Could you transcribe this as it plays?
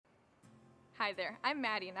Hi there, I'm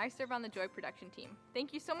Maddie and I serve on the Joy production team.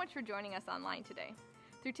 Thank you so much for joining us online today.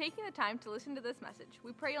 Through taking the time to listen to this message,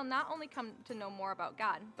 we pray you'll not only come to know more about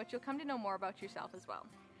God, but you'll come to know more about yourself as well.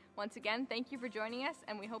 Once again, thank you for joining us,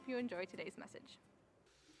 and we hope you enjoy today's message.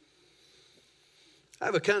 I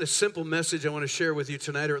have a kind of simple message I want to share with you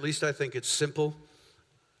tonight, or at least I think it's simple,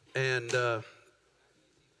 but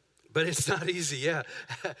it's not easy, yeah.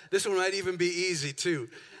 This one might even be easy, too.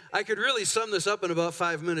 I could really sum this up in about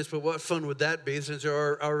 5 minutes, but what fun would that be since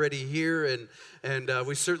you're already here, and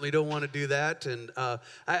we certainly don't want to do that. And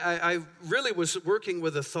I really was working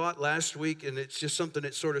with a thought last week, and it's just something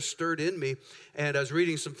that sort of stirred in me. And I was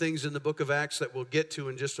reading some things in the book of Acts that we'll get to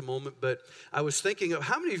in just a moment, but I was thinking of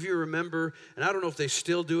how many of you remember, and I don't know if they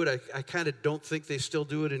still do it, I kind of don't think they still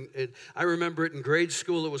do it, and I remember it in grade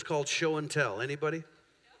school. It was called show and tell. Anybody?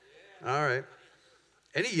 All right.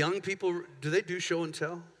 Any young people, do they do show and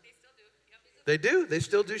tell? They do? They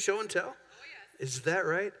still do show and tell? Oh, yes. Is that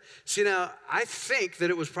right? See, now, I think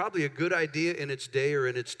that it was probably a good idea in its day or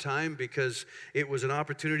in its time because it was an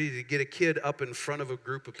opportunity to get a kid up in front of a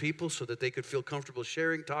group of people so that they could feel comfortable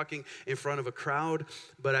sharing, talking in front of a crowd.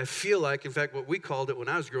 But I feel like, in fact, what we called it when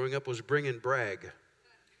I was growing up was bring and brag.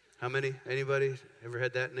 How many? Anybody ever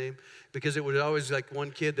had that name? Because it was always like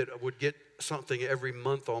one kid that would get something every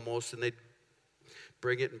month almost, and they'd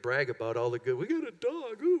bring it and brag about all the good. We got a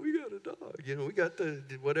dog. Ooh, we got a dog. You know, we got the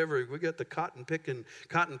whatever. We got the cotton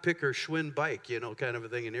picker Schwinn bike, you know, kind of a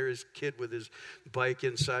thing. And here's kid with his bike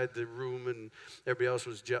inside the room, and everybody else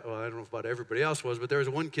was well, I don't know about everybody else was, but there was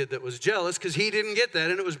one kid that was jealous because he didn't get that,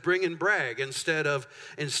 and it was bring and brag instead of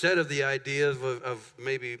the idea of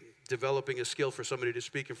maybe developing a skill for somebody to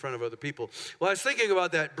speak in front of other people. Well, I was thinking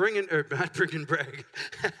about that, not bring and brag.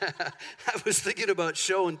 I was thinking about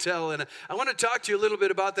show and tell, and I want to talk to you a little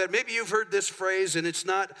bit about that. Maybe you've heard this phrase, and it's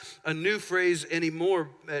not a new phrase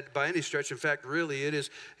anymore by any stretch. In fact, really, it is,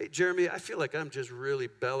 hey, Jeremy, I feel like I'm just really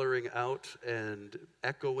bellowing out and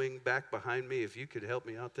echoing back behind me. If you could help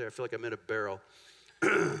me out there, I feel like I'm in a barrel.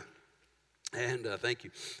 And thank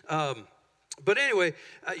you. But anyway,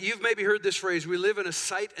 you've maybe heard this phrase, we live in a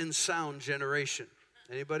sight and sound generation.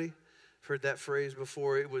 Anybody heard that phrase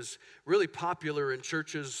before? It was really popular in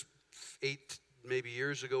churches 8 maybe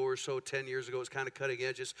years ago or so, 10 years ago. It's kind of cutting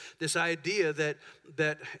edge. It's this idea that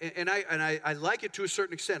I like it to a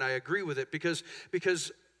certain extent. I agree with it because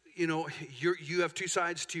you know, you have two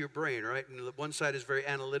sides to your brain, right? And one side is very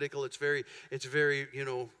analytical. It's very, you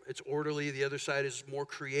know, it's orderly. The other side is more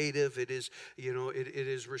creative. It is, you know, it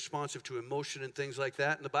is responsive to emotion and things like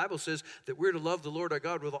that. And the Bible says that we're to love the Lord our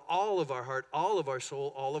God with all of our heart, all of our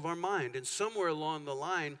soul, all of our mind. And somewhere along the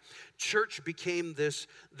line, church became this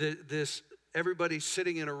everybody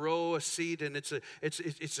sitting in a row, a seat, and it's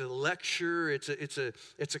a lecture, it's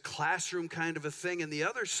a classroom kind of a thing. And the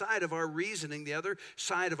other side of our reasoning, the other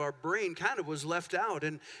side of our brain, kind of was left out.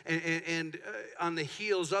 And on the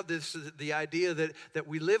heels of this, the idea that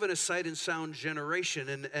we live in a sight and sound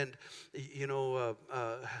generation, and you know,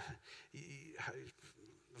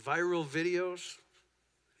 viral videos.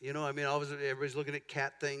 You know, I mean, everybody's looking at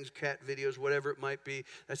cat things, cat videos, whatever it might be.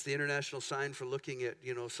 That's the international sign for looking at,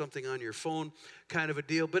 you know, something on your phone kind of a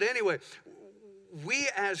deal. But anyway, we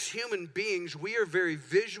as human beings, we are very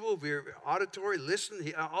visual, we're auditory,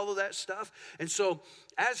 listen, all of that stuff. And so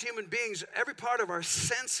as human beings, every part of our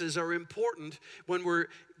senses are important when we're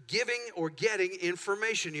giving or getting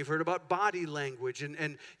information. You've heard about body language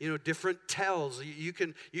and you know, different tells. You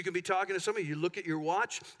can be talking to somebody, you look at your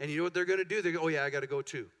watch, and you know what they're going to do? They go, oh yeah, I got to go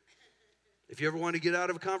too. If you ever want to get out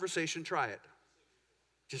of a conversation, try it.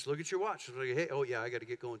 Just look at your watch. Like, hey, oh yeah, I got to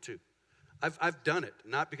get going too. I've done it,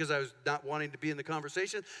 not because I was not wanting to be in the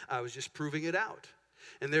conversation. I was just proving it out.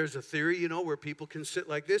 And there's a theory, you know, where people can sit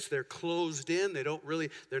like this. They're closed in.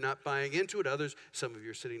 They're not buying into it. Others, some of you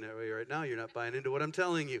are sitting that way right now. You're not buying into what I'm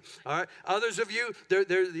telling you. All right. Others of you,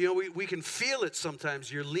 you know, we can feel it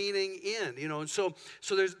sometimes. You're leaning in, you know. And so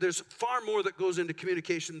there's far more that goes into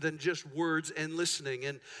communication than just words and listening.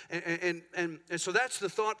 And so that's the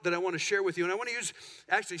thought that I want to share with you. And I want to use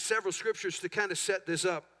actually several scriptures to kind of set this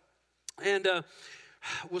up. And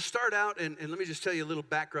we'll start out, and let me just tell you a little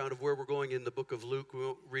background of where we're going in the book of Luke. We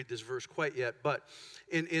won't read this verse quite yet, but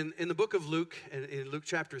in the book of Luke, in Luke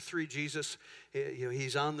chapter 3, Jesus, you know,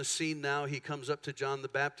 he's on the scene now. He comes up to John the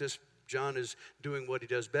Baptist. John is doing what he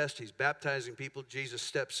does best. He's baptizing people. Jesus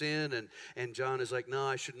steps in, and John is like, no,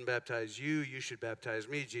 I shouldn't baptize you. You should baptize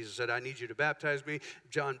me. Jesus said, I need you to baptize me.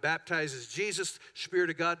 John baptizes Jesus. Spirit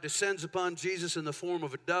of God descends upon Jesus in the form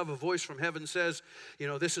of a dove. A voice from heaven says, you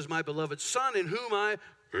know, this is my beloved Son in whom I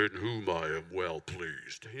in whom I am well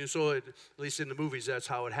pleased. And so at least in the movies, that's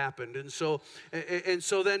how it happened. And so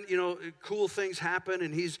then, cool things happen,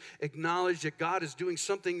 and he's acknowledged that God is doing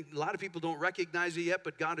something. A lot of people don't recognize it yet,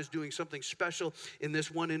 but God is doing something special in this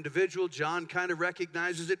one individual. John kind of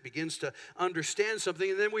recognizes it, begins to understand something,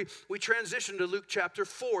 and then we transition to Luke chapter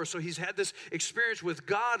 4. So he's had this experience with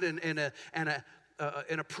God and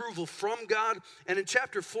an approval from God. And in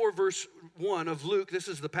chapter 4, verse 1 of Luke, this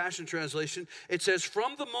is the Passion Translation, it says,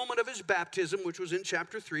 from the moment of his baptism, which was in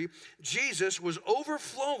chapter 3, Jesus was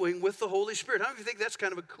overflowing with the Holy Spirit. How many of you think that's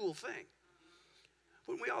kind of a cool thing?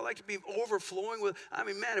 Wouldn't we all like to be overflowing with,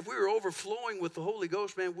 man, if we were overflowing with the Holy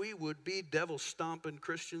Ghost, man, we would be devil-stomping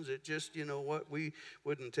Christians. It just, we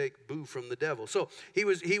wouldn't take boo from the devil. So he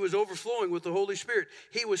was overflowing with the Holy Spirit.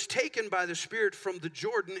 He was taken by the Spirit from the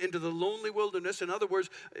Jordan into the lonely wilderness. In other words,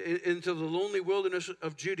 into the lonely wilderness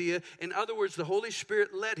of Judea. In other words, the Holy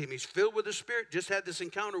Spirit led him. He's filled with the Spirit, just had this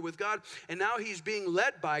encounter with God, and now he's being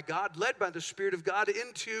led by God, led by the Spirit of God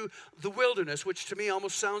into the wilderness, which to me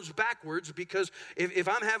almost sounds backwards, because if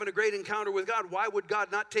I'm having a great encounter with God, why would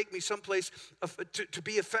God not take me someplace to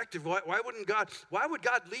be effective? Why would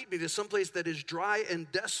God lead me to someplace that is dry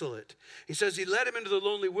and desolate? He says he led him into the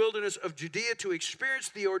lonely wilderness of Judea to experience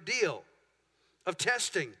the ordeal of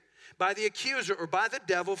testing by the accuser or by the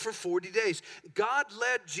devil for 40 days. God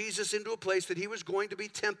led Jesus into a place that he was going to be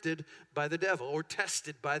tempted by the devil or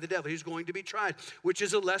tested by the devil. He's going to be tried, which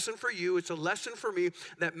is a lesson for you. It's a lesson for me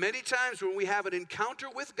that many times when we have an encounter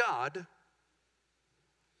with God,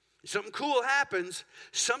 something cool happens.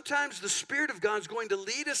 Sometimes the Spirit of God is going to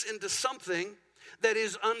lead us into something that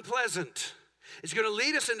is unpleasant. It's going to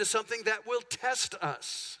lead us into something that will test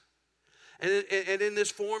us. And in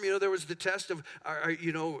this form, there was the test of, are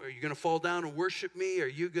you going to fall down and worship me? Are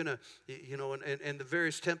you going to, and the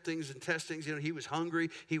various temptings and testings. He was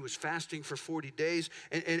hungry. He was fasting for 40 days.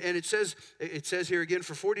 And it says here again,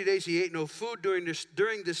 for 40 days he ate no food during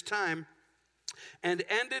this time, and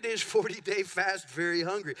ended his 40-day fast very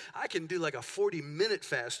hungry. I can do like a 40-minute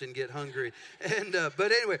fast and get hungry.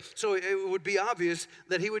 But anyway, so it would be obvious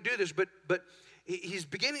that he would do this. But he's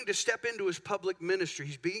beginning to step into his public ministry.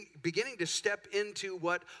 He's beginning to step into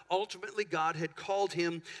what ultimately God had called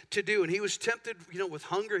him to do. And he was tempted, with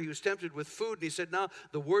hunger. He was tempted with food. And he said, no,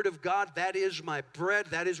 the word of God, that is my bread.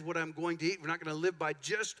 That is what I'm going to eat. We're not going to live by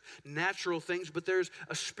just natural things, but there's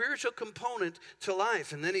a spiritual component to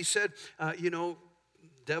life. And then he said,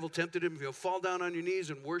 devil tempted him, fall down on your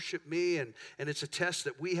knees and worship me. And it's a test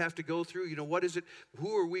that we have to go through. What is it?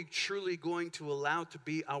 Who are we truly going to allow to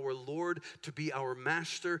be our Lord, to be our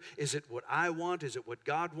master? Is it what I want? Is it what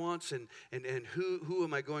God wants? And who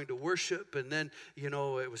am I going to worship? And then,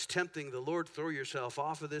 it was tempting the Lord, throw yourself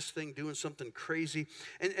off of this thing, doing something crazy.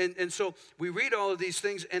 And so we read all of these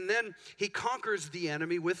things, and then he conquers the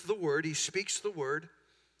enemy with the word. He speaks the word.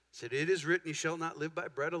 Said, it is written, you shall not live by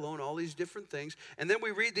bread alone, all these different things. And then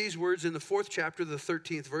we read these words in the 4th chapter, the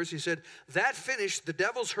 13th verse. He said, that finished the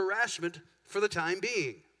devil's harassment for the time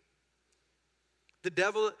being. The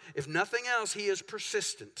devil, if nothing else, he is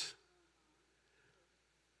persistent.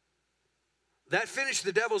 That finished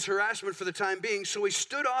the devil's harassment for the time being, so he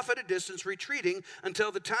stood off at a distance, retreating until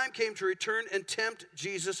the time came to return and tempt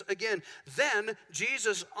Jesus again. Then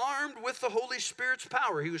Jesus, armed with the Holy Spirit's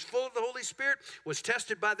power, he was full of the Holy Spirit, was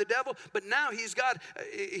tested by the devil, but now he's got,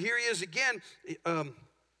 here he is again, armed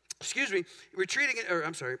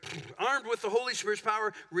with the Holy Spirit's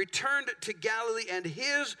power, returned to Galilee, and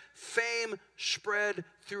his fame spread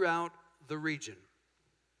throughout the region.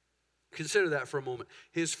 Consider that for a moment.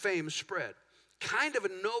 His fame spread. Kind of a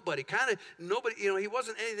nobody, he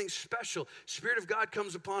wasn't anything special. Spirit of God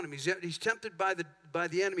comes upon him. He's tempted by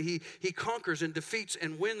the enemy. He conquers and defeats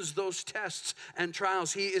and wins those tests and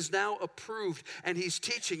trials. He is now approved, and he's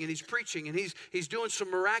teaching and he's preaching and he's doing some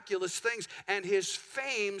miraculous things, and his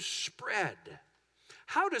fame spread.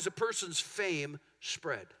 How does a person's fame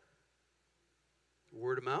spread?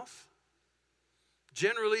 Word of mouth.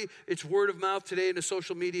 Generally, it's word of mouth today in the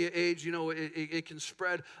social media age. It can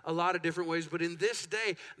spread a lot of different ways. But in this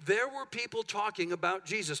day, there were people talking about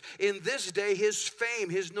Jesus. In this day, his fame,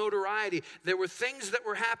 his notoriety, there were things that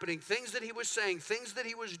were happening, things that he was saying, things that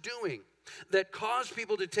he was doing that caused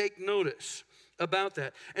people to take notice about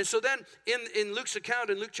that. And so then in Luke's account,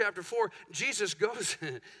 in Luke chapter 4, Jesus goes,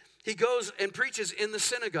 he goes and preaches in the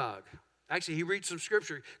synagogue. Actually, he reads some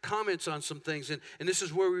scripture, comments on some things, and this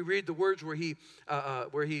is where we read the words where he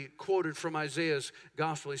quoted from Isaiah's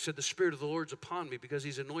gospel. He said, "The Spirit of the Lord's upon me because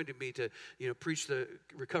he's anointed me to, preach the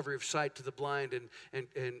recovery of sight to the blind and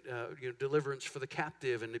deliverance for the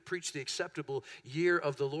captive, and to preach the acceptable year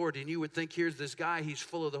of the Lord." And you would think, here's this guy, he's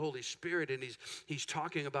full of the Holy Spirit, and he's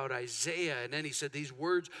talking about Isaiah, and then he said, these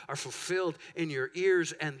words are fulfilled in your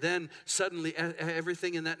ears, and then suddenly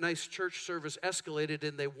everything in that nice church service escalated,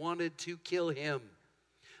 and they wanted to kill him.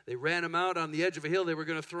 They ran him out on the edge of a hill. They were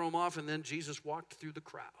going to throw him off, and then Jesus walked through the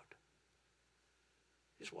crowd.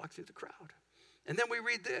 He just walked through the crowd. And then we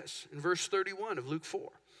read this in verse 31 of Luke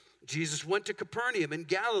 4. Jesus went to Capernaum in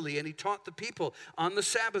Galilee, and he taught the people on the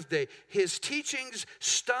Sabbath day. His teachings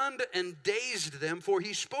stunned and dazed them, for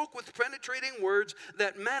he spoke with penetrating words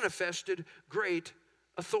that manifested great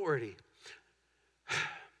authority.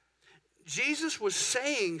 Jesus was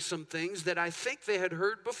saying some things that I think they had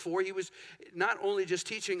heard before. He was not only just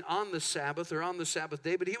teaching on the Sabbath or on the Sabbath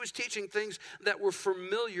day, but he was teaching things that were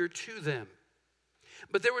familiar to them.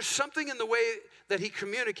 But there was something in the way that he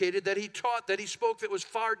communicated, that he taught, that he spoke that was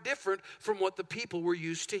far different from what the people were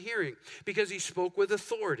used to hearing, because he spoke with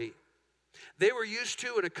authority. They were used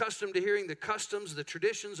to and accustomed to hearing the customs, the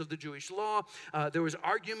traditions of the Jewish law. There was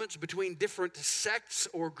arguments between different sects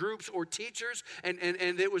or groups or teachers, and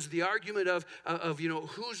it was the argument of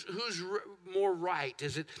who's more right.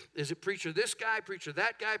 Is it preacher this guy, preacher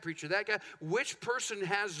that guy, preacher that guy? Which person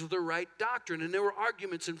has the right doctrine? And there were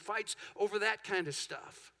arguments and fights over that kind of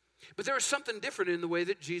stuff. But there was something different in the way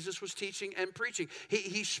that Jesus was teaching and preaching.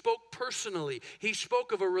 He spoke personally. He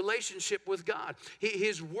spoke of a relationship with God.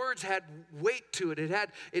 His words had weight to it. It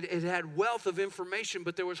had wealth of information,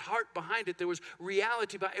 but there was heart behind it. There was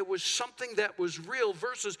reality behind it. It was something that was real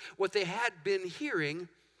versus what they had been hearing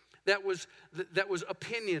that was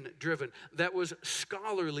opinion driven, that was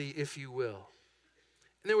scholarly, if you will.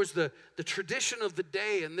 And there was the tradition of the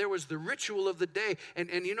day, and there was the ritual of the day.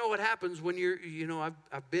 And you know what happens when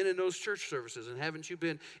I've been in those church services, and haven't you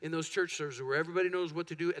been in those church services where everybody knows what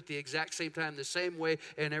to do at the exact same time, the same way,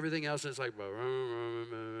 and everything else is like, been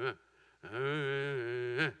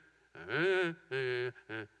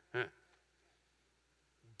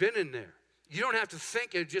in there. You don't have to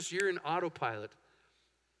think, you're in autopilot,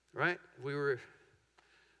 right?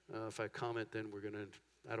 If I comment, then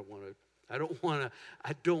I don't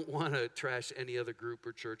want to trash any other group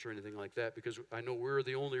or church or anything like that, because I know we're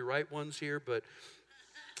the only right ones here, but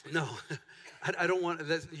no, I don't want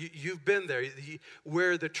that. You've been there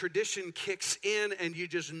where the tradition kicks in and you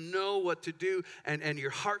just know what to do, and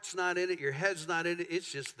your heart's not in it, your head's not in it, it's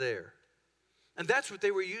just there. And that's what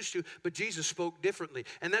they were used to, but Jesus spoke differently.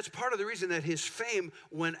 And that's part of the reason that his fame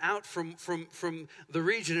went out from the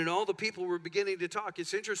region, and all the people were beginning to talk.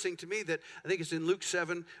 It's interesting to me that I think it's in Luke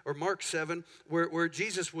 7 or Mark 7 where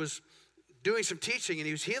Jesus was doing some teaching and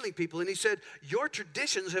he was healing people, and he said, your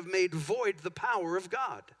traditions have made void the power of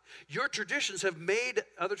God. Your traditions have made,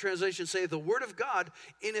 other translations say, the word of God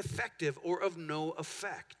ineffective or of no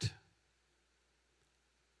effect.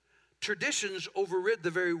 Traditions overrid the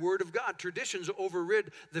very word of God. Traditions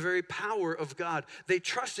overrid the very power of God. They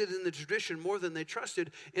trusted in the tradition more than they trusted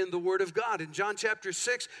in the word of God. In John chapter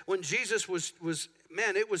 6, when Jesus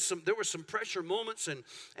there were some pressure moments,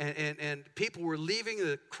 and people were leaving.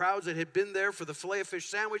 The crowds that had been there for the Filet-O-Fish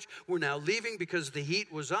sandwich were now leaving because the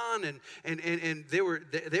heat was on, and they were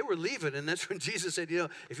leaving. And that's when Jesus said,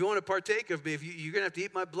 if you want to partake of me, you're going to have to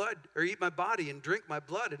eat my blood or eat my body and drink my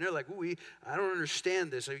blood. And they're like, ooh, I don't understand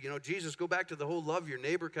this. Jesus, go back to the whole love your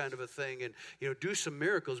neighbor kind of a thing, and do some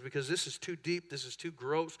miracles, because this is too deep, this is too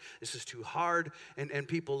gross, this is too hard, and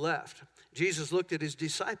people left. Jesus looked at his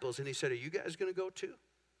disciples and he said, are you guys going to go too?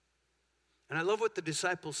 And I love what the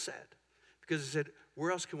disciples said, because he said,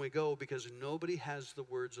 where else can we go? Because nobody has the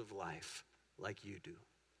words of life like you do.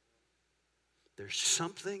 There's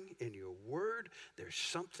something in your word, there's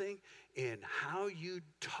something in how you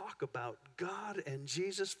talk about God and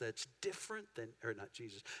Jesus that's different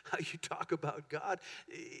how you talk about God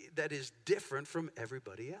that is different from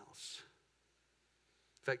everybody else.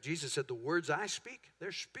 In fact, Jesus said, the words I speak,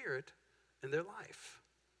 they're spirit and they're life.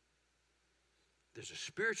 There's a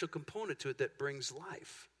spiritual component to it that brings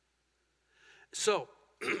life. So,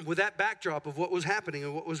 with that backdrop of what was happening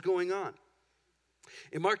and what was going on,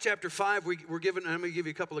 in Mark chapter 5, we're given, and I'm going to give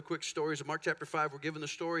you a couple of quick stories. In Mark chapter 5, we're given the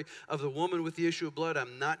story of the woman with the issue of blood.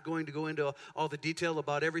 I'm not going to go into all the detail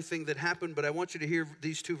about everything that happened, but I want you to hear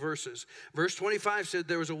these two verses. Verse 25 said,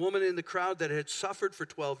 there was a woman in the crowd that had suffered for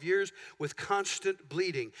 12 years with constant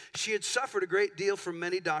bleeding. She had suffered a great deal from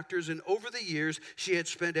many doctors, and over the years, she had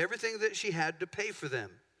spent everything that she had to pay for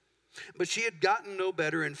them. But she had gotten no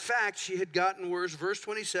better. In fact, she had gotten worse. Verse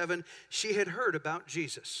 27, she had heard about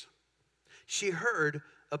Jesus. She heard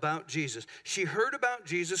about Jesus. She heard about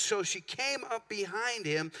Jesus, so she came up behind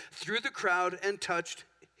him through the crowd and touched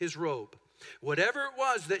his robe. Whatever it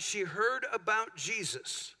was that she heard about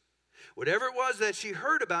Jesus, whatever it was that she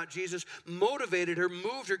heard about Jesus motivated her,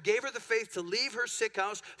 moved her, gave her the faith to leave her sick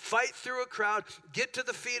house, fight through a crowd, get to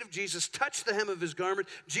the feet of Jesus, touch the hem of his garment.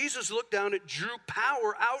 Jesus looked down, it drew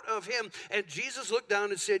power out of him, and Jesus looked down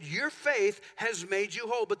and said, your faith has made you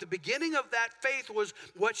whole. But the beginning of that faith was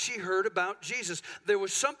what she heard about Jesus. There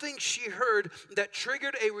was something she heard that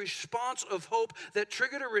triggered a response of hope, that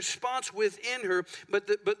triggered a response within her. But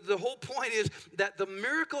the whole point is that the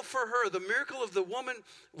miracle for her, the miracle of the woman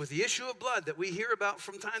with the issue of blood that we hear about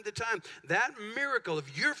from time to time, that miracle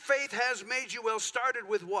of your faith has made you well started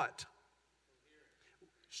with what?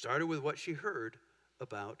 Started with what she heard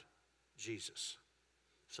about Jesus.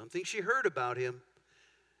 Something she heard about him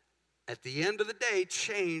at the end of the day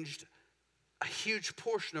changed a huge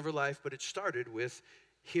portion of her life, but it started with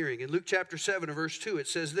hearing. In Luke chapter 7 and verse 2, it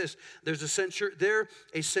says this, there's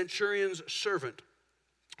a centurion's servant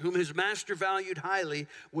whom his master valued highly,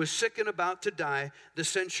 was sick and about to die. The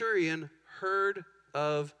centurion heard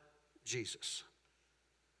of Jesus.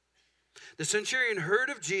 The centurion heard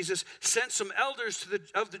of Jesus, sent some elders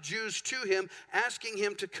of the Jews to him, asking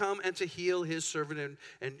him to come and to heal his servant.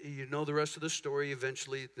 And you know the rest of the story.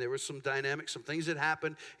 Eventually, there was some dynamics, some things that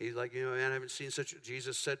happened. He's like, man, I haven't seen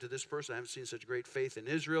Jesus said to this person, I haven't seen such great faith in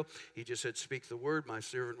Israel. He just said, speak the word, my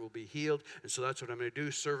servant will be healed. And so that's what I'm going to do,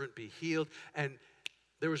 servant be healed. And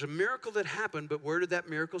there was a miracle that happened, but where did that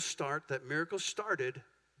miracle start? That miracle started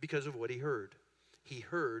because of what he heard. He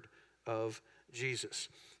heard of Jesus.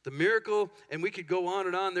 The miracle, and we could go on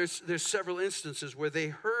and on, there's several instances where they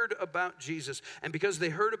heard about Jesus, and because they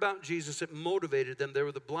heard about Jesus, it motivated them. There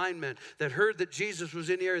were the blind men that heard that Jesus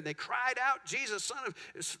was in the area, and they cried out, Jesus, son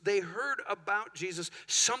of... They heard about Jesus.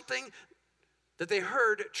 Something that they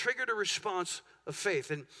heard triggered a response of faith.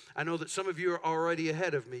 And I know that some of you are already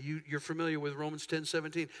ahead of me. You're familiar with Romans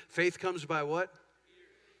 10:17. Faith comes by what?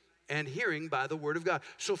 And hearing by the word of God.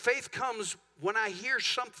 So faith comes when I hear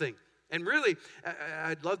something. And really,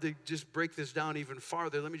 I'd love to just break this down even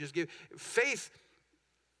farther. Let me just give faith,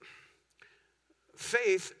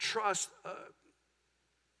 trust,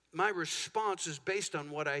 my response is based on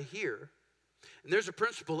what I hear. And there's a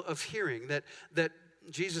principle of hearing that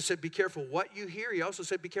Jesus said, be careful what you hear. He also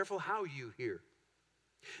said, be careful how you hear.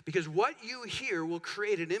 Because what you hear will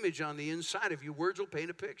create an image on the inside of you. Words will paint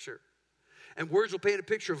a picture. And words will paint a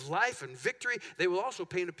picture of life and victory. They will also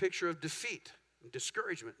paint a picture of defeat and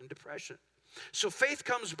discouragement and depression. So faith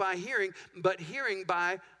comes by hearing, but hearing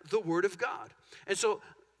by the word of God. And so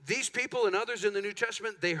these people and others in the New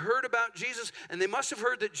Testament, they heard about Jesus, and they must have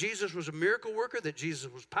heard that Jesus was a miracle worker, that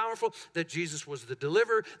Jesus was powerful, that Jesus was the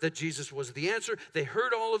deliverer, that Jesus was the answer. They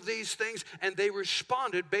heard all of these things, and they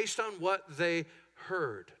responded based on what they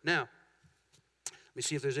heard. Now, let me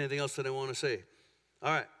see if there's anything else that I want to say.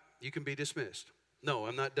 All right, you can be dismissed. No,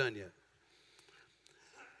 I'm not done yet.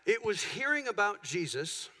 It was hearing about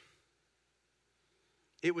Jesus.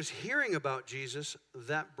 It was hearing about Jesus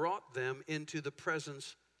that brought them into the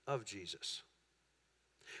presence of Jesus.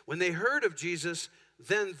 When they heard of Jesus,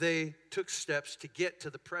 then they took steps to get to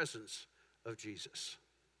the presence of Jesus.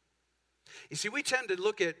 You see, we tend to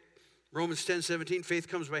look at Romans 10:17, faith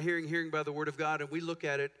comes by hearing, hearing by the word of God, and we look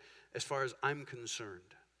at it as far as I'm concerned.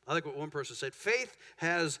 I like what one person said, faith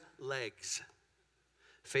has legs.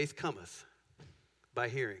 Faith cometh by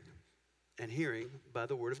hearing, and hearing by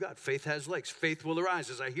the word of God. Faith has legs. Faith will arise.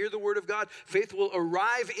 As I hear the word of God, faith will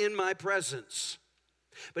arrive in my presence.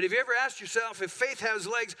 But have you ever asked yourself, if faith has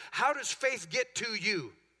legs, how does faith get to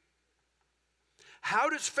you? How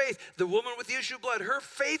does faith, the woman with the issue of blood, her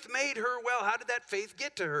faith made her well. How did that faith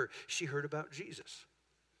get to her? She heard about Jesus.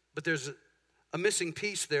 But there's a missing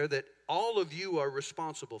piece there that all of you are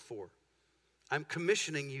responsible for. I'm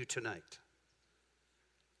commissioning you tonight.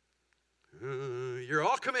 You're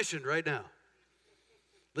all commissioned right now.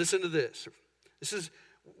 Listen to this.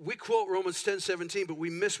 We quote Romans 10:17, but we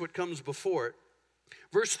miss what comes before it.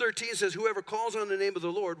 Verse 13 says, whoever calls on the name of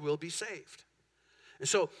the Lord will be saved. And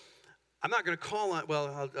so, I'm not going to call on,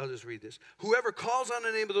 I'll just read this. Whoever calls on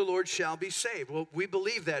the name of the Lord shall be saved. Well, we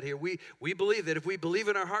believe that here. We believe that if we believe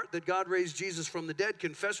in our heart that God raised Jesus from the dead,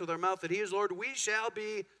 confess with our mouth that he is Lord, we shall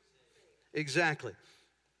be. Exactly.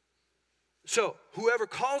 So, whoever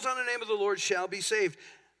calls on the name of the Lord shall be saved.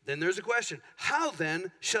 Then there's a question. How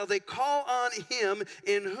then shall they call on him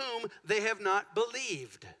in whom they have not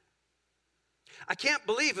believed? I can't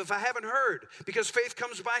believe if I haven't heard, because faith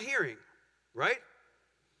comes by hearing, right?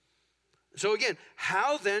 So again,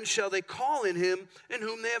 how then shall they call in him in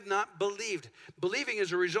whom they have not believed? Believing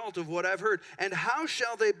is a result of what I've heard. And how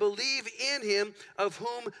shall they believe in him of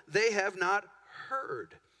whom they have not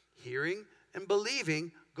heard? Hearing and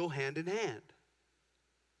believing go hand in hand.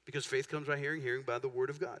 Because faith comes by hearing, hearing by the word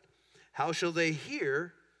of God. How shall they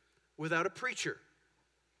hear without a preacher?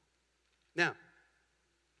 Now,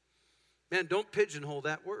 man, don't pigeonhole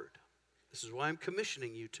that word. This is why I'm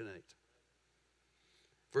commissioning you tonight.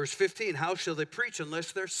 Verse 15, how shall they preach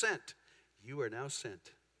unless they're sent? You are now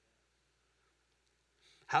sent.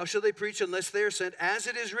 How shall they preach unless they are sent? As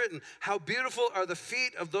it is written, how beautiful are the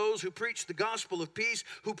feet of those who preach the gospel of peace,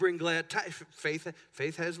 who bring glad tidings.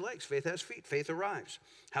 Faith has legs, faith has feet, faith arrives.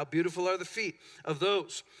 How beautiful are the feet of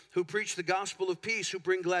those who preach the gospel of peace, who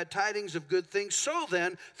bring glad tidings of good things. So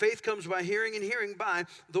then, faith comes by hearing, and hearing by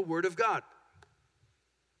the word of God.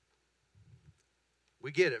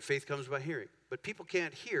 We get it, faith comes by hearing. But people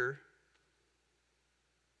can't hear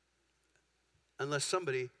unless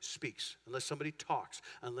somebody speaks, unless somebody talks,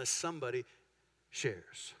 unless somebody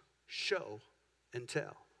shares. Show and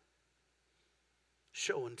tell.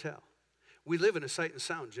 Show and tell. We live in a sight and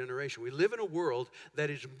sound generation. We live in a world that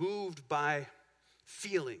is moved by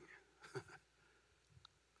feeling.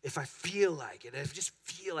 If I feel like it, if I just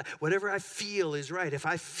feel like, whatever I feel is right. If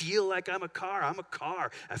I feel like I'm a car, I'm a car.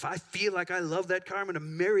 If I feel like I love that car, I'm going to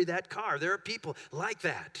marry that car. There are people like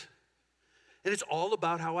that. And it's all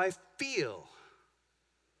about how I feel.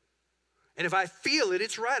 And if I feel it,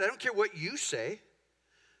 it's right. I don't care what you say,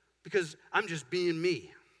 because I'm just being me.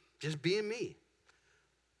 Just being me.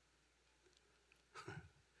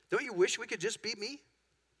 Don't you wish we could just be me?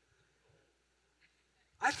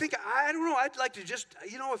 I don't know, I'd like to just,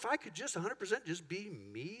 if I could just 100% just be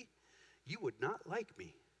me, you would not like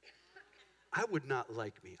me. I would not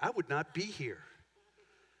like me. I would not be here.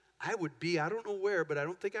 I would be, I don't know where, but I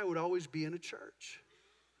don't think I would always be in a church.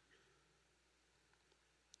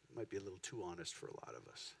 Might be a little too honest for a lot of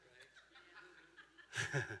us.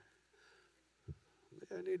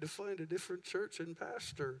 I need to find a different church and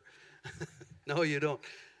pastor. No, you don't.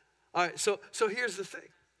 All right, so here's the thing.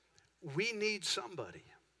 We need somebody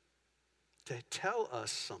to tell us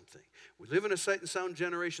something. We live in a sight and sound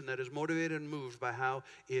generation that is motivated and moved by how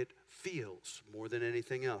it feels more than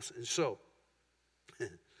anything else. And so,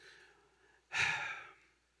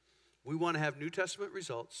 we want to have New Testament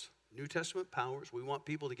results, New Testament powers. We want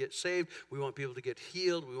people to get saved. We want people to get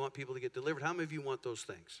healed. We want people to get delivered. How many of you want those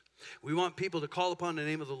things? We want people to call upon the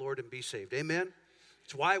name of the Lord and be saved. Amen?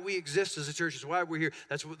 It's why we exist as a church. It's why we're here.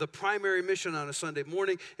 That's what the primary mission on a Sunday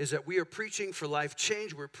morning is, that we are preaching for life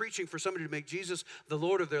change. We're preaching for somebody to make Jesus the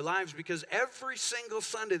Lord of their lives, because every single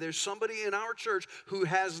Sunday there's somebody in our church who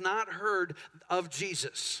has not heard of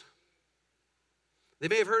Jesus. They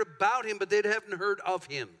may have heard about him, but they haven't heard of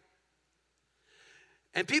him.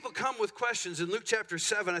 And people come with questions. In Luke chapter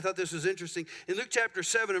 7, I thought this was interesting. In Luke chapter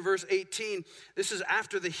 7 and verse 18, this is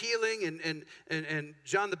after the healing, and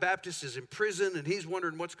John the Baptist is in prison, and he's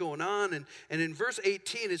wondering what's going on. And in verse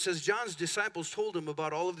 18, it says, John's disciples told him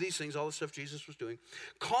about all of these things, all the stuff Jesus was doing.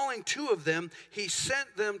 Calling two of them, he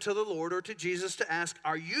sent them to the Lord, or to Jesus, to ask,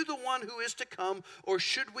 are you the one who is to come, or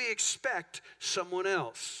should we expect someone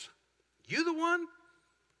else? You the one?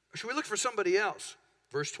 Or should we look for somebody else?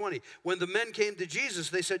 Verse 20, when the men came to Jesus,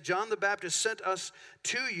 they said, John the Baptist sent us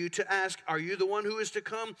to you to ask, are you the one who is to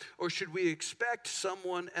come, or should we expect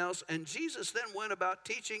someone else? And Jesus then went about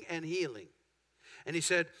teaching and healing. And he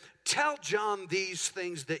said, tell John these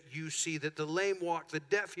things that you see, that the lame walk, the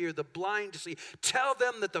deaf hear, the blind see. Tell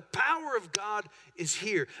them that the power of God is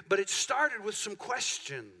here. But it started with some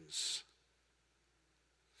questions.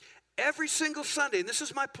 Every single Sunday, and this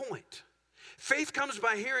is my point, faith comes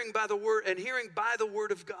by hearing by the word, and hearing by the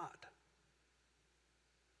word of God.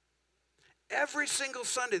 Every single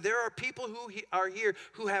Sunday, there are people who are here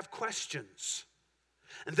who have questions.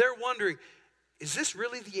 And they're wondering, is this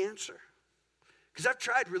really the answer? Because I've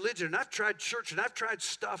tried religion, and I've tried church, and I've tried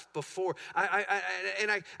stuff before. I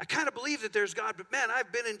kind of believe that there's God, but man,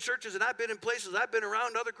 I've been in churches, and I've been in places, I've been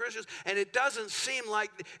around other Christians, and it doesn't seem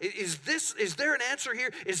like, is there an answer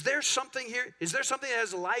here? Is there something here? Is there something that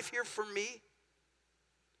has life here for me?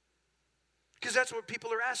 Because that's what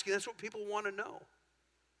people are asking. That's what people want to know.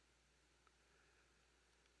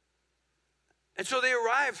 And so they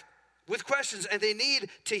arrive with questions, and they need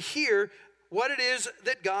to hear what it is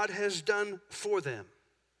that God has done for them.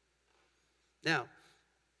 Now,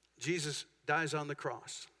 Jesus dies on the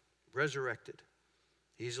cross, resurrected.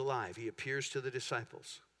 He's alive. He appears to the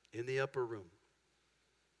disciples in the upper room.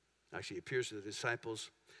 Actually, he appears to the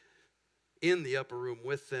disciples in the upper room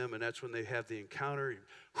with them, and that's when they have the encounter. He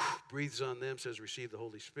breathes on them, says, receive the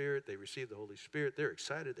Holy Spirit. They receive the Holy Spirit. They're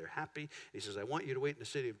excited. They're happy. He says, I want you to wait in the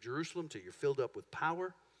city of Jerusalem till you're filled up with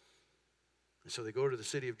power. And so they go to the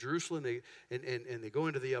city of Jerusalem, and they go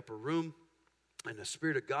into the upper room, and the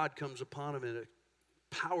Spirit of God comes upon them in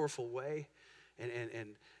a powerful way.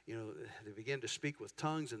 And you know, they begin to speak with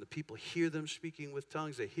tongues, and the people hear them speaking with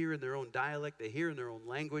tongues. They hear in their own dialect. They hear in their own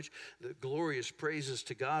language the glorious praises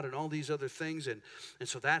to God and all these other things. And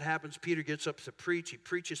so that happens. Peter gets up to preach. He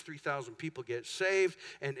preaches. 3,000 people get saved.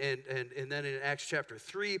 And then in Acts chapter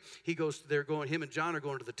 3, him and John are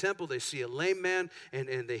going to the temple. They see a lame man,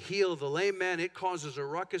 and they heal the lame man. It causes a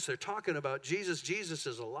ruckus. They're talking about Jesus. Jesus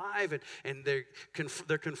is alive, and they're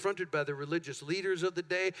confronted by the religious leaders of the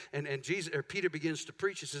day. And Peter begins to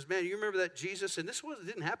preach. He says, man, you remember that Jesus? And this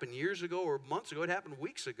didn't happen years ago or months ago. It happened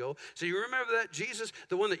weeks ago. So you remember that Jesus,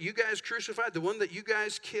 the one that you guys crucified, the one that you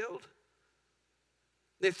guys killed?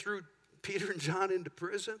 They threw Peter and John into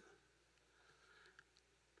prison.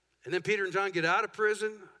 And then Peter and John get out of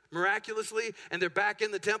prison miraculously, and they're back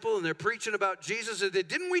in the temple, and they're preaching about Jesus. And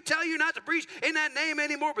didn't we tell you not to preach in that name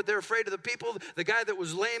anymore? But they're afraid of the people. The guy that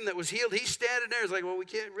was lame, that was healed, he's standing there. It's like, well, we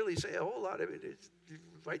can't really say a whole lot. I mean, it's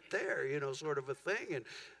right there, sort of a thing. And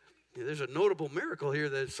there's a notable miracle here,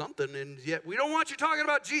 that's something, and yet we don't want you talking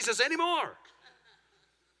about Jesus anymore.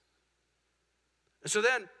 And so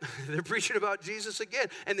then they're preaching about Jesus again,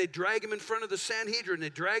 and they drag him in front of the Sanhedrin. They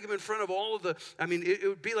drag him in front of all of it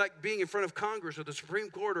would be like being in front of Congress or the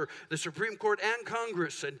Supreme Court and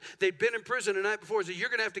Congress. And they'd been in prison the night before. And said, you're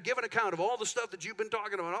going to have to give an account of all the stuff that you've been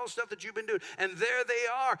talking about, all the stuff that you've been doing. And there they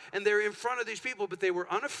are, and they're in front of these people, but they were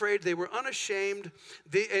unafraid. They were unashamed.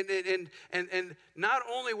 And not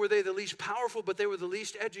only were they the least powerful, but they were the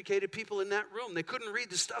least educated people in that room. They couldn't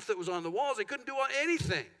read the stuff that was on the walls. They couldn't do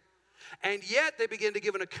anything. And yet they begin to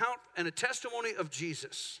give an account and a testimony of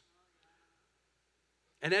Jesus.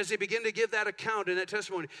 And as they begin to give that account and that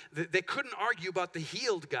testimony, they couldn't argue about the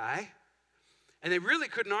healed guy. And they really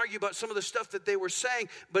couldn't argue about some of the stuff that they were saying.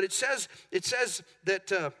 But it says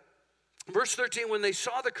that, verse 13, when they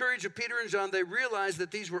saw the courage of Peter and John, they realized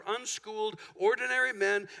that these were unschooled, ordinary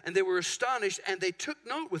men, and they were astonished. And they took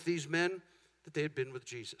note with these men that they had been with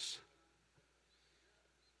Jesus.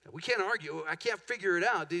 We can't argue. I can't figure it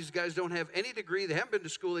out. These guys don't have any degree. They haven't been to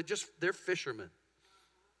school. They're fishermen.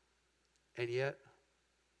 And yet,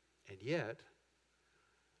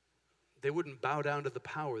 they wouldn't bow down to the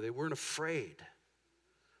power. They weren't afraid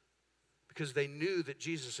because they knew that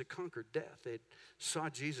Jesus had conquered death. They saw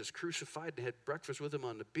Jesus crucified and had breakfast with him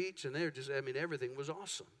on the beach, and everything was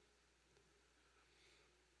awesome.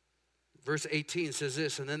 Verse 18 says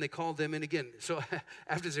this, and then they called them in again. So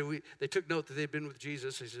after they took note that they'd been with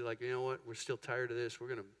Jesus, they said, like, you know what? We're still tired of this. We're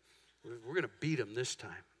gonna beat him this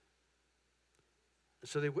time. And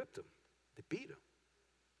so they whipped him. They beat him.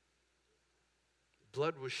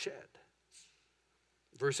 Blood was shed.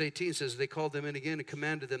 Verse 18 says, they called them in again and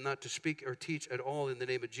commanded them not to speak or teach at all in the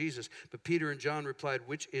name of Jesus. But Peter and John replied,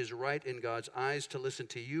 which is right in God's eyes, to listen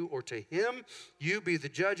to you or to him? You be the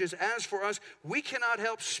judges. As for us, we cannot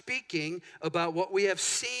help speaking about what we have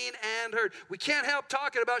seen and heard. We can't help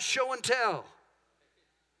talking about show and tell.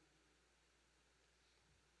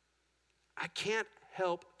 I can't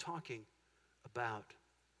help talking about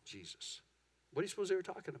Jesus. What do you suppose they were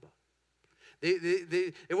talking about?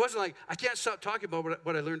 It wasn't like, I can't stop talking about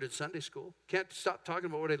what I learned in Sunday school. Can't stop talking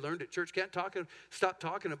about what I learned at church. Can't stop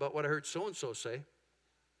talking about what I heard so-and-so say.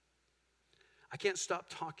 I can't stop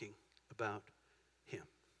talking about him.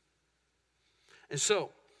 And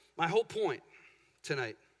so, my whole point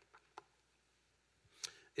tonight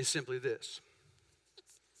is simply this.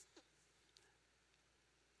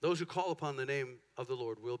 Those who call upon the name of the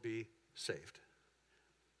Lord will be saved.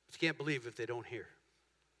 But you can't believe if they don't hear.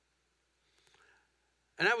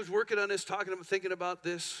 And I was working on this, thinking about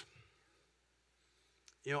this.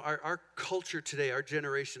 You know, our culture today, our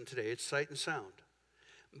generation today, it's sight and sound.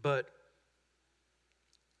 But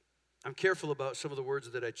I'm careful about some of the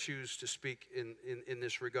words that I choose to speak in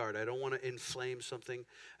this regard. I don't want to inflame something.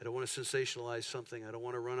 I don't want to sensationalize something. I don't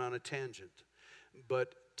want to run on a tangent.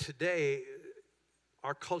 But today,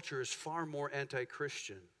 our culture is far more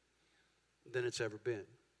anti-Christian than it's ever been.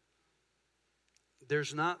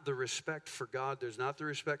 There's not the respect for God. There's not the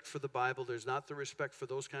respect for the Bible. There's not the respect for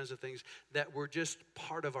those kinds of things that were just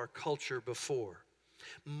part of our culture before.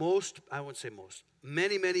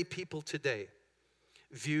 Many people today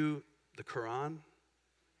view the Quran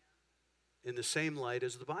in the same light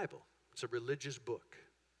as the Bible. It's a religious book.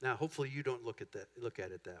 Now, hopefully you don't look at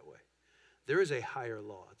it that way. There is a higher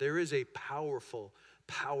law. There is a powerful,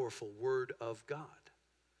 powerful word of God.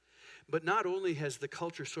 But not only has the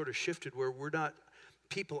culture sort of shifted where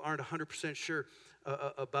people aren't 100% sure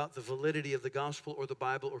about the validity of the gospel or the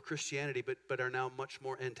Bible or Christianity, but are now much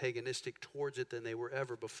more antagonistic towards it than they were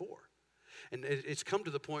ever before. And it's come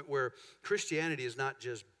to the point where Christianity is not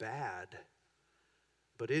just bad,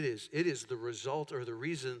 but it is the result or the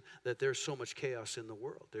reason that there's so much chaos in the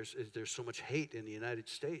world. There's so much hate in the United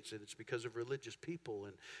States, and it's because of religious people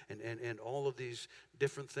and all of these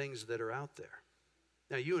different things that are out there.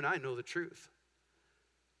 Now, you and I know the truth,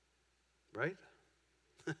 right?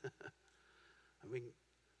 I mean,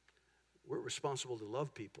 we're responsible to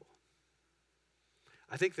love people.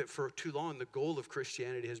 I think that for too long, the goal of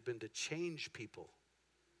Christianity has been to change people.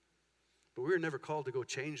 But we were never called to go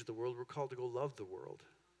change the world. We're called to go love the world.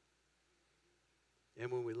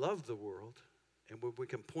 And when we love the world, and when we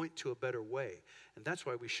can point to a better way, and that's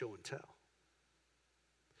why we show and tell.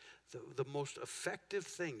 The most effective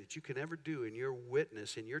thing that you can ever do in your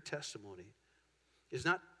witness, in your testimony, is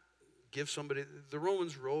not give somebody the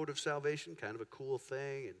Romans road of salvation, kind of a cool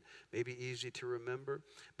thing and maybe easy to remember.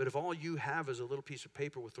 But if all you have is a little piece of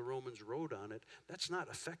paper with the Romans road on it, that's not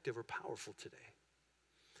effective or powerful today.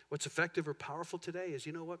 What's effective or powerful today is,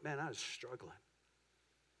 you know what, man, I was struggling.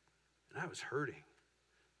 And I was hurting.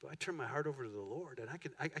 But I turned my heart over to the Lord. And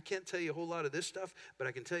I can't tell you a whole lot of this stuff, but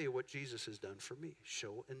I can tell you what Jesus has done for me.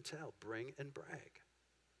 Show and tell, bring and brag.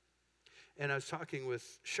 And I was talking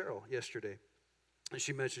with Cheryl yesterday. And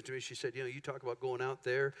she mentioned to me, she said, you talk about going out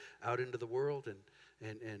there, out into the world,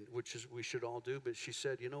 and which is we should all do. But she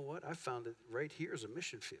said, you know what? I found that right here is a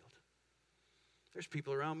mission field. There's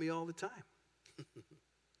people around me all the time.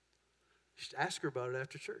 Just ask her about it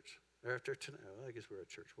after church. Or after tonight. Well, I guess we're at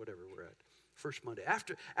church, whatever we're at. First Monday.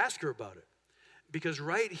 Ask her about it. Because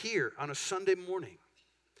right here on a Sunday morning,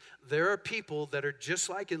 there are people that are just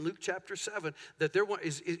like in Luke chapter 7, that there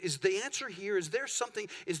is the answer here, is there something,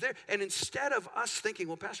 and instead of us thinking,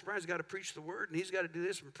 well, Pastor Brian's got to preach the word, and he's got to do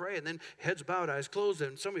this and pray, and then heads bowed, eyes closed,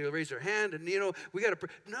 and somebody will raise their hand, and we got to pray.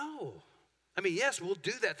 No. I mean, yes, we'll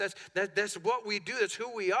do that. That's what we do. That's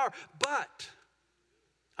who we are. But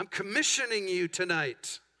I'm commissioning you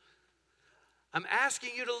tonight. I'm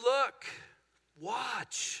asking you to look,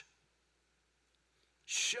 watch,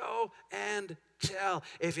 show, and tell.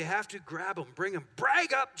 If you have to, grab them, bring them,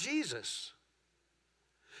 brag up Jesus.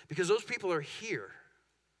 Because those people are here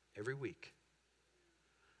every week.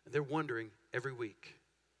 And they're wondering every week,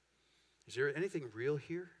 is there anything real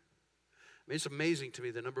here? I mean, it's amazing to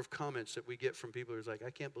me the number of comments that we get from people who's like, I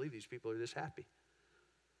can't believe these people are this happy.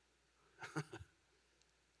 What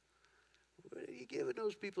are you giving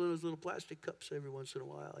those people in those little plastic cups every once in a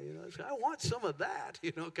while? I want some of that,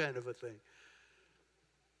 kind of a thing.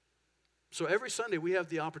 So every Sunday we have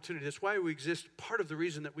the opportunity. That's why we exist. Part of the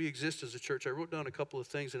reason that we exist as a church, I wrote down a couple of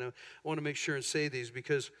things, and I want to make sure and say these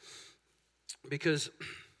because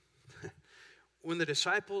when the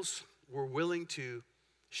disciples were willing to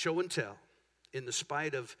show and tell, in the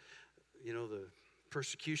spite of, the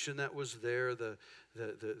persecution that was there, the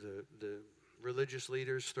religious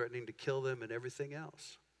leaders threatening to kill them and everything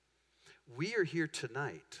else, we are here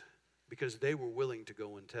tonight because they were willing to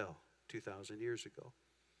go and tell 2,000 years ago.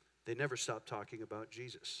 They never stopped talking about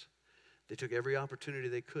Jesus. They took every opportunity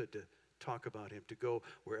they could to talk about him, to go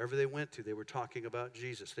wherever they went to. They were talking about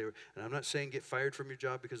Jesus. And I'm not saying get fired from your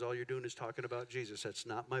job because all you're doing is talking about Jesus. That's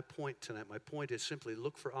not my point tonight. My point is simply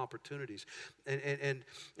look for opportunities. And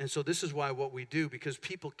so this is why what we do, because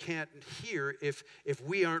people can't hear if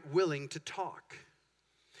we aren't willing to talk.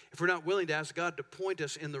 If we're not willing to ask God to point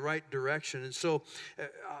us in the right direction. And so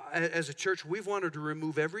as a church, we've wanted to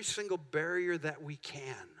remove every single barrier that we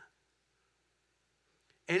can.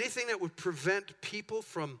 Anything that would prevent people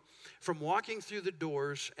from walking through the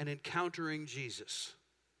doors and encountering Jesus.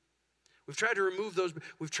 We've tried to remove those.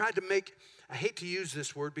 We've tried to make, I hate to use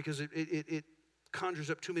this word because it conjures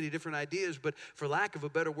up too many different ideas, but for lack of a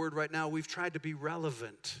better word right now, we've tried to be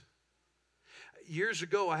relevant. Years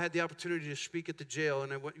ago, I had the opportunity to speak at the jail,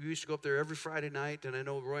 and we used to go up there every Friday night, and I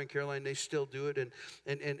know Roy and Caroline, they still do it, and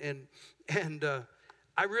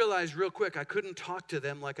I realized real quick I couldn't talk to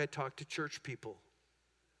them like I talked to church people.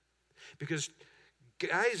 Because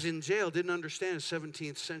guys in jail didn't understand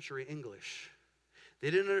 17th century English. They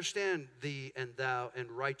didn't understand thee and thou and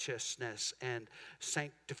righteousness and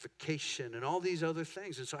sanctification and all these other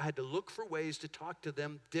things. And so I had to look for ways to talk to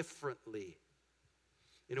them differently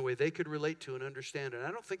in a way they could relate to and understand. And I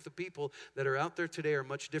don't think the people that are out there today are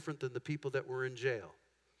much different than the people that were in jail.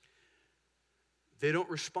 They don't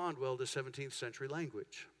respond well to 17th century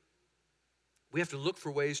language. We have to look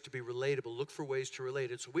for ways to be relatable, look for ways to relate.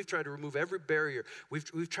 And so we've tried to remove every barrier.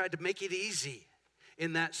 We've tried to make it easy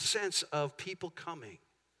in that sense of people coming.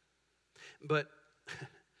 But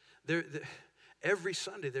every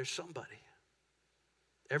Sunday there's somebody.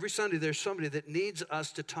 Every Sunday there's somebody that needs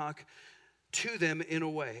us to talk to them in a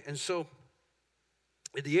way. And so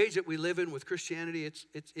at the age that we live in with Christianity,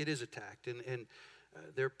 it is attacked. And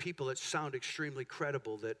there are people that sound extremely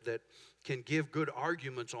credible that can give good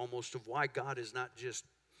arguments almost of why God is not just,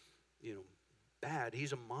 bad.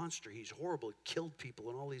 He's a monster. He's horrible. He killed people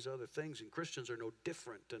and all these other things. And Christians are no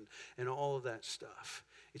different and all of that stuff.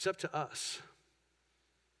 It's up to us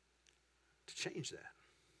to change that.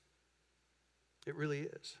 It really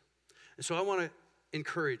is. And so I want to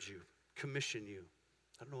encourage you, commission you.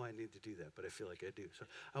 I don't know why I need to do that, but I feel like I do. So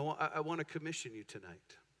I want to commission you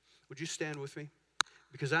tonight. Would you stand with me?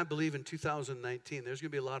 Because I believe in 2019, there's going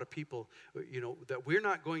to be a lot of people, that we're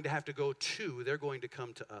not going to have to go to. They're going to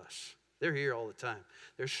come to us. They're here all the time.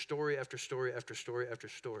 There's story after story after story after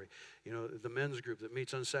story. The men's group that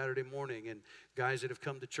meets on Saturday morning and guys that have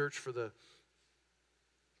come to church for the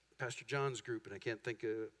Pastor John's group, and I can't think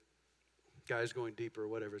of guys going deeper or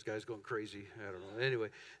whatever. It's guys going crazy. I don't know. Anyway.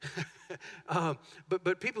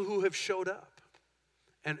 But people who have showed up.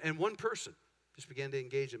 And one person just began to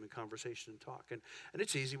engage them in conversation and talk. And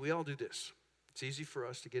it's easy. We all do this. It's easy for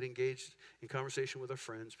us to get engaged in conversation with our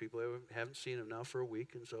friends, people that haven't seen them now for a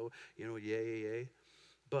week, and so, yay.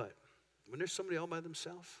 But when there's somebody all by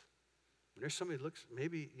themselves, when there's somebody who looks,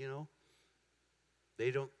 maybe,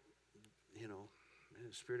 they don't,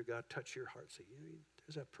 the Spirit of God touch your heart, say,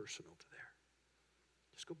 there's that person over there.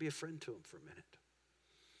 Just go be a friend to them for a minute.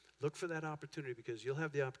 Look for that opportunity, because you'll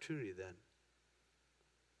have the opportunity then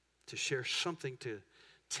to share something, to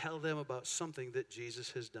tell them about something that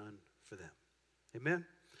Jesus has done for them. Amen.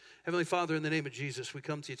 Heavenly Father, in the name of Jesus, we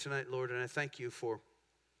come to you tonight, Lord, and I thank you for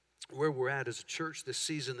where we're at as a church, this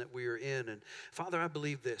season that we are in. And Father, I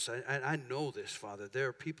believe this. I know this, Father. There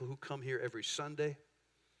are people who come here every Sunday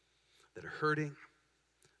that are hurting.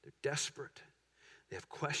 They're desperate. They have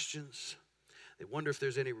questions. They wonder if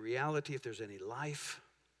there's any reality, if there's any life.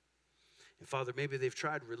 And Father, maybe they've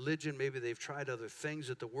tried religion. Maybe they've tried other things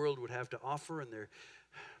that the world would have to offer, and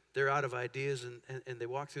they're out of ideas, and they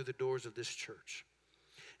walk through the doors of this church.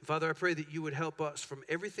 And Father, I pray that you would help us from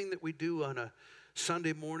everything that we do on a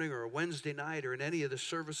Sunday morning or a Wednesday night or in any of the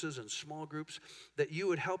services and small groups, that you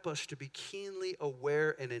would help us to be keenly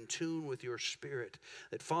aware and in tune with your Spirit.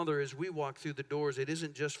 That, Father, as we walk through the doors, it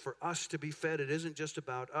isn't just for us to be fed, it isn't just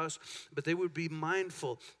about us, but they would be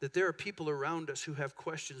mindful that there are people around us who have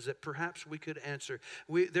questions that perhaps we could answer.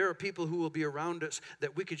 There are people who will be around us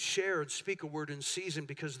that we could share and speak a word in season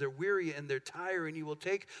because they're weary and they're tired, and you will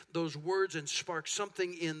take those words and spark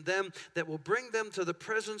something in them that will bring them to the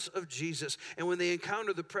presence of Jesus. And when they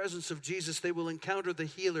encounter the presence of Jesus, they will encounter the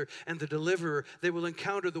healer and the deliverer. They will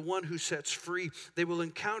encounter the one who sets free. They will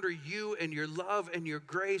encounter you and your love and your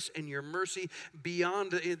grace and your mercy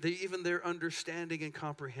beyond even their understanding and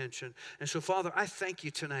comprehension. And so, Father, I thank you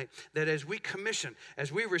tonight that as we commission,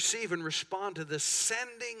 as we receive and respond to the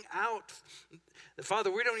sending out,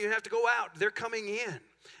 Father, we don't even have to go out. They're coming in.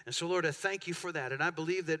 And so, Lord, I thank you for that. And I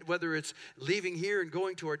believe that whether it's leaving here and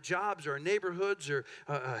going to our jobs or our neighborhoods or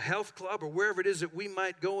a health club or wherever it is that we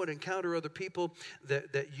might go and encounter other people,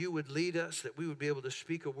 that you would lead us, that we would be able to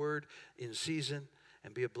speak a word in season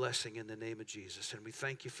and be a blessing in the name of Jesus. And we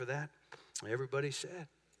thank you for that. Everybody said,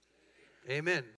 amen.